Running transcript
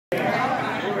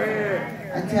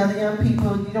tell the young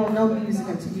people, you don't know music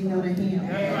until you know the hymn.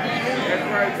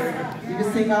 That's right, baby. You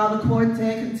can sing all the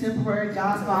quartet, contemporary,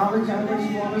 gospel, all the genres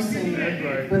you want to sing.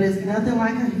 Right. But it's nothing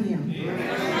like a hymn.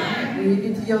 When you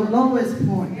get to your lowest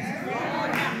point,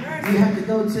 you have to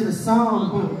go to the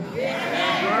song book.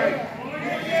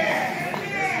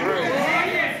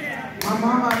 My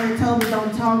mom already told me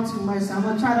don't talk too much, so I'm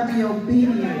going to try to be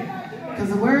obedient. Because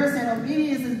the word said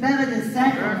obedience is better than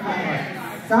sacrifice.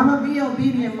 So I'm going to be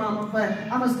obedient, Mama, but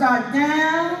I'm going to start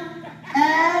down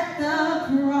at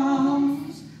the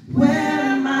cross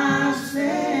where my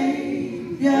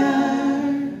Savior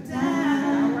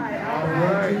died. All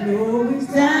right.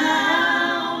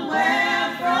 Down where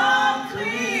from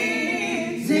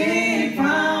cleansing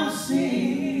from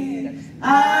sin I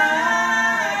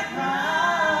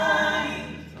cried.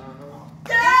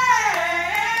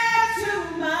 There to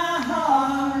my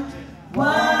heart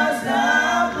was the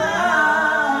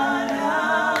blood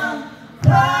of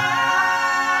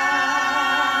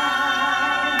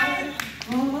Christ.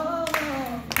 Oh,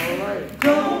 All right.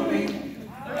 glory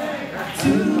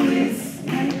to His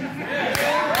name.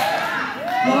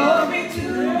 Glory to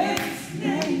His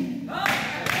name.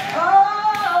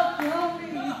 Oh,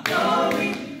 glory, glory,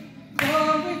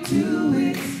 glory to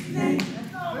His name.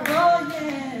 Oh,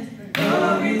 yes,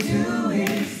 glory to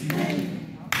His name.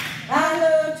 I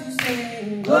love to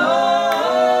sing glory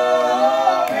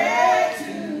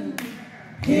to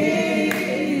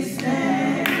His name.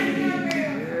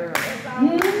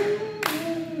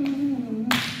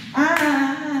 I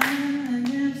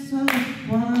am so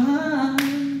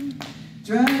wondrously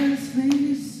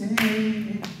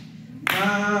saved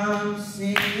by